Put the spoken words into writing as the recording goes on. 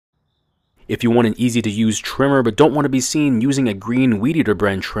If you want an easy to use trimmer but don't want to be seen using a green Weed Eater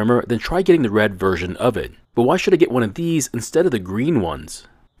brand trimmer, then try getting the red version of it. But why should I get one of these instead of the green ones?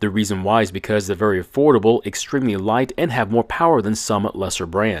 The reason why is because they're very affordable, extremely light, and have more power than some lesser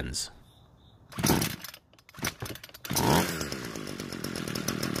brands.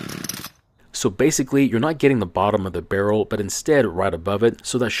 So basically, you're not getting the bottom of the barrel, but instead right above it,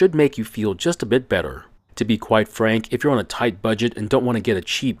 so that should make you feel just a bit better. To be quite frank, if you're on a tight budget and don't want to get a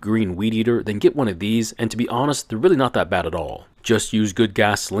cheap green Weed Eater, then get one of these, and to be honest, they're really not that bad at all. Just use good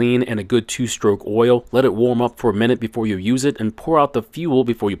gasoline and a good 2-stroke oil, let it warm up for a minute before you use it, and pour out the fuel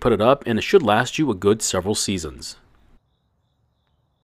before you put it up, and it should last you a good several seasons.